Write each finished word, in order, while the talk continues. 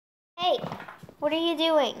What are you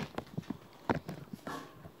doing?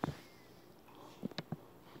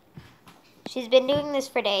 She's been doing this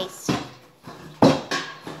for days.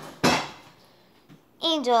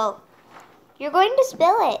 Angel, you're going to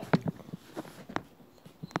spill it.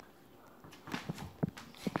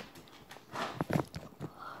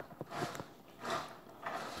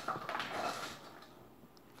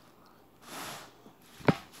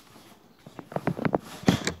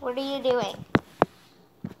 What are you doing?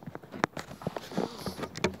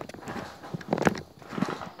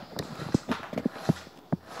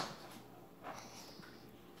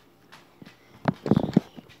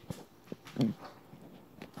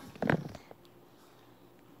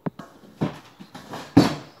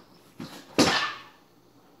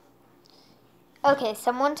 Okay,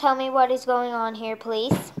 someone tell me what is going on here,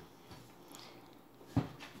 please.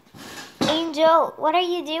 Angel, what are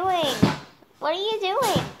you doing? What are you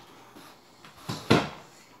doing?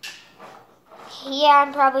 Yeah,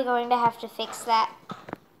 I'm probably going to have to fix that.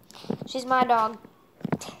 She's my dog.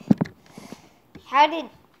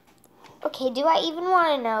 Okay, do I even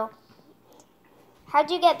want to know?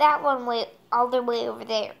 How'd you get that one all the way over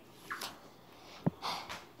there?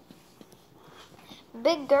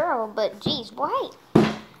 Big girl, but geez, why?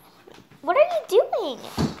 What are you doing?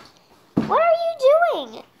 What are you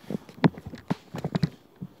doing?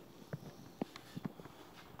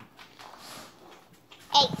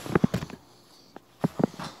 Hey.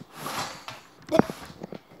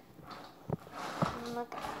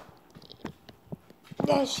 Look.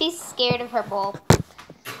 She's scared of her bowl.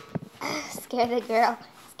 Scare the girl.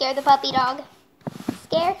 Scare the puppy dog.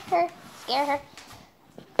 Scare her. Scare her.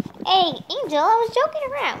 Hey, Angel, I was joking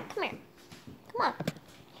around. Come here. Come on.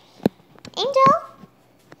 Angel?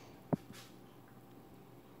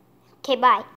 Okay, bye.